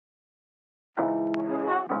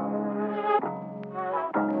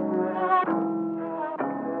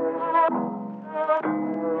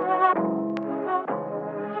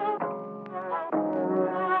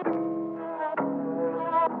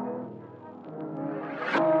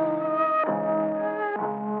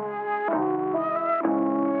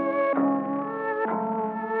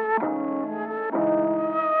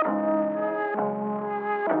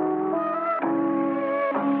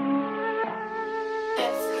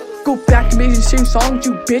Go back to making the same songs,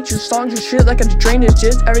 you bitch. Your songs are shit like a drainage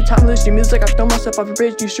jizz. Every time I listen to music, I throw myself off a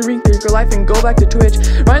bridge. You should rethink your life and go back to Twitch.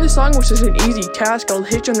 Writing the song was just an easy task. I'll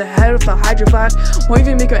hit you on the head with a hydro flash. Won't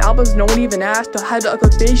even make my albums, no one even asked. To hide the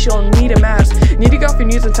ugly face, you'll need a mask. Need to get off your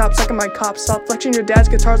knees and stop sucking my cop. Stop flexing your dad's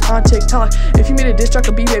guitars on TikTok. If you made a diss track,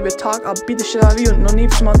 I'll be baby talk. I'll beat the shit out of you, no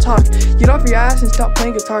need for small talk. Get off your ass and stop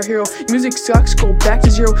playing Guitar Hero. Your music sucks, go back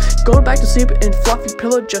to zero. Go back to sleep and fluff your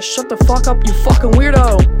pillow. Just shut the fuck up, you fucking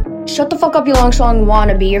weirdo. Shut the fuck up, you long song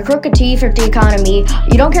wannabe. You're crooked teeth for the economy.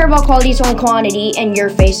 You don't care about quality, it's only quantity. And your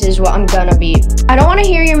face is what I'm gonna be. I don't wanna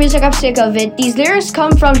hear your music, I'm sick of it. These lyrics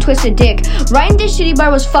come from Twisted Dick. Writing this shitty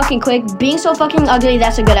bar was fucking quick. Being so fucking ugly,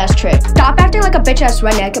 that's a good ass trick. Stop acting like a bitch ass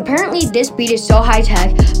redneck. Apparently this beat is so high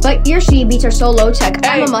tech, but your shitty beats are so low tech.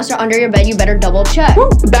 Hey. I'm a monster under your bed, you better double check. Woo.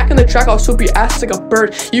 Back in the track, I'll swoop your ass like a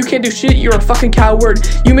bird. You can't do shit, you're a fucking coward.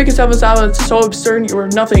 You make yourself a album, it's so absurd. You're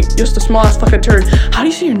nothing, just the smallest fucking turd. How do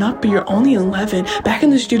you say you're not, but you're only 11? Back in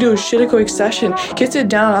the studio, shit a quick session. Get sit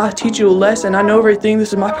down, I'll teach you a lesson. I know everything, this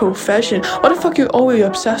is my profession. Why the fuck you always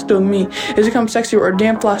obsessed with me? Is it come sexy or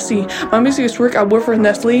damn flossy? My music is work, I work for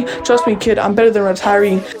Nestle. Trust me kid, I'm better than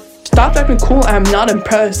retiree. Stop acting cool, I'm not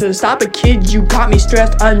impressed. Stop it kid, you got me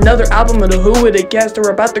stressed. Another album of the Who Would Have Guessed.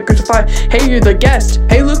 We're about to crucify, hey you're the guest.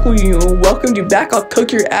 Hey look who you, welcomed you back. I'll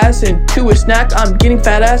cook your ass into a snack. I'm getting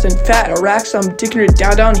fat ass and fat racks. I'm taking it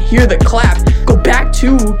down, hear the clap. Go back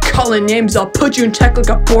to calling names, I'll put you in check like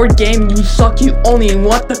a board game. You suck, you only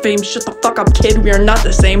want the fame. Shut the fuck up kid, we are not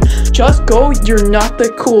the same. Just go, you're not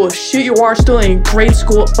the cool. Shit, you are still in grade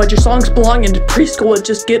school, but your songs belong in preschool.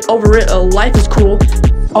 Just get over it, life is cruel.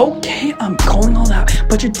 Okay, I'm calling all out,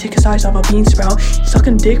 but your dick is size of a bean sprout.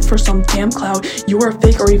 Sucking dick for some damn clout. You are a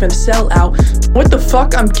fake or even a sellout. What the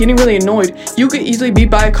fuck? I'm getting really annoyed. You could easily be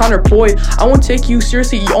by a Connor Boyd. I won't take you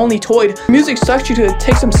seriously, you only toyed. Music sucks, you to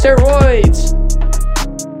take some steroids.